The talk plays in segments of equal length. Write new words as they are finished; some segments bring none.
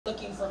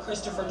looking for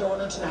Christopher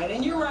Dorner tonight.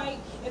 And you're right,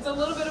 it's a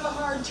little bit of a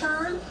hard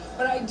turn,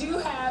 but I do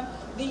have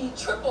the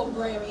triple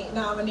Grammy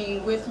nominee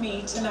with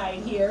me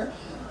tonight here.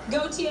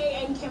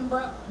 Gotye and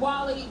Kimbra,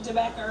 Wally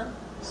DeBecker.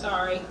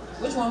 Sorry,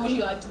 which one would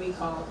you like to be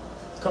called?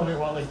 Call me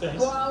Wally,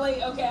 thanks.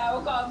 Wally, okay, I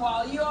will call him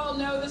Wally. You all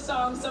know the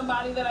song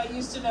Somebody That I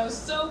Used to Know,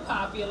 so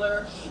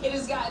popular. It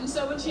has gotten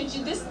so much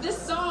attention.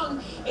 This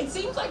song, it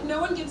seems like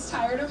no one gets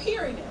tired of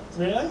hearing it.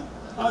 Really?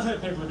 I've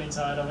heard people have been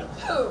tired of it.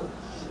 Who?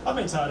 I've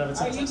been tired of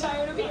it. Are you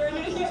tired of hearing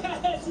it?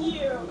 Yes,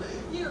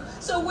 you.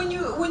 So when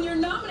you're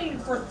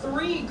nominated for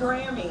 3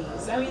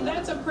 Grammys, I mean,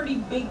 that's a pretty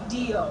big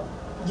deal.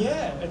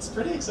 Yeah, it's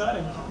pretty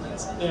exciting.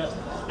 Yeah.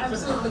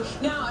 Absolutely.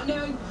 Now,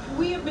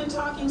 we have been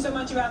talking so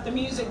much about the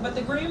music, but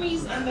the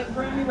Grammys and the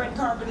Grammy red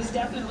carpet is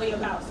definitely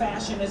about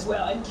fashion as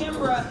well. And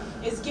Kimbra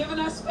is giving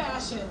us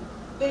fashion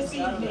this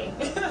evening.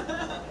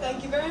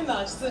 Thank you very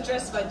much. It's a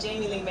dress by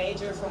Jamie Lee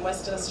Major from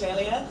Western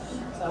Australia.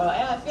 So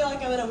yeah, I feel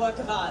like I'm in a work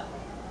of art.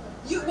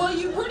 Well,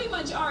 you pretty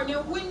much are.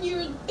 Now, when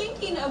you're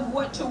thinking of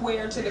what to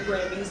wear to the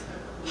Grammys,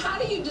 how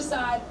do you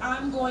decide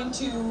I'm going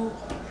to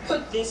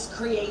put this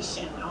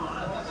creation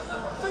on?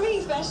 For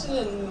me, fashion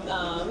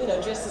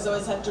and dresses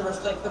always have to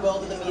reflect the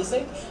world of the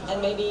music,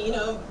 and maybe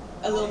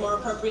a little more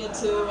appropriate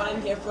to what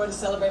I'm here for, to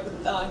celebrate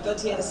with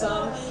Gotye the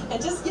song,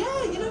 and just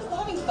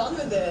having fun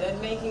with it and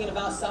making it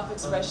about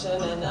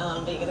self-expression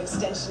and being an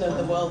extension of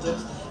the world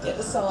of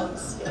the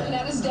songs. And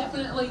that is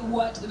definitely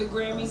what the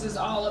Grammys is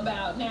all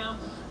about. Now,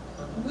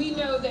 we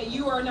know that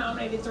you are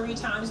nominated 3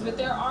 times, but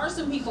there are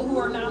some people who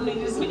are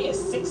nominated as many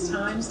as 6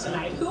 times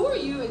tonight. Who are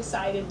you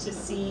excited to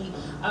see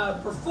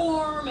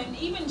perform and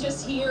even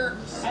just here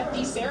at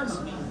the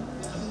ceremony?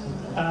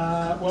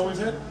 Well, we've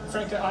heard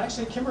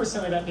Kimbra was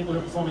telling me about people who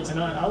are performing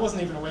tonight. I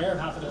wasn't even aware of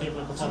half of the people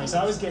who are performing, so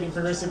I was getting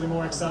progressively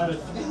more excited.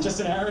 Just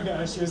an hour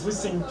ago, she was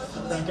listing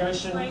Frank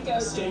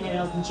Ocean, Sting, and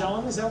Elton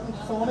John. Is Elton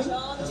performing?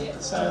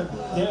 So,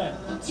 yeah.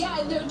 Yeah,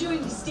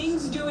 and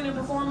Sting's doing a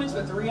performance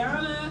with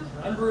Rihanna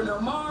and Bruno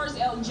Mars.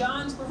 Elton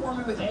John's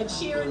performing with Ed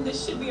Sheeran.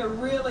 This should be a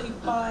really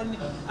fun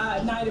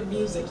night of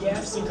music,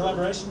 yes? Interesting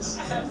collaborations.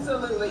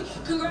 Absolutely.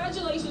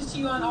 Congratulations to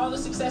you on all the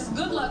success.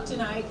 Good luck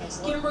tonight.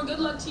 Kimbra, good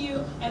luck to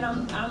you, and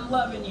I'm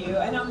loving you.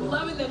 And I'm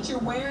loving that you're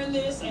wearing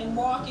this and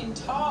walking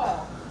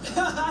tall.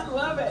 I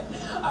love it.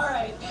 All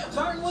right,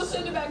 Martin, we'll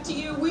send it back to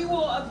you. We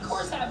will, of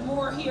course, have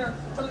more here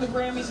from the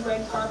Grammys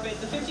red carpet.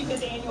 The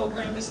 55th annual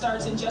Grammy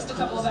starts in just a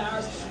couple of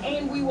hours,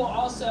 and we will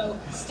also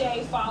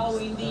stay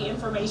following the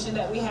information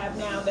that we have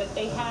now that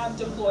they have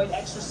deployed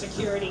extra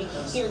security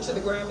here to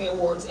the Grammy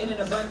Awards in an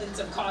abundance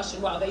of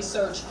caution while they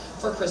search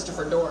for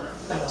Christopher Dorner.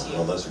 Back to you.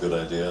 Well, that's a good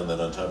idea. And then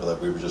on top of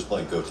that, we were just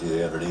playing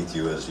Gotye underneath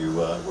you as you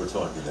were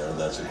talking there, and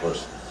that's, of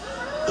course,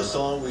 the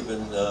song we've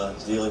been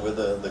dealing with,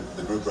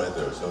 the group right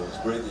there. So it's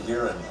great to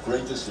hear and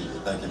great to see you.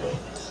 Thank you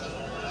both.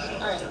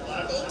 All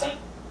right.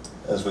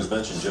 As was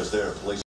mentioned just there, police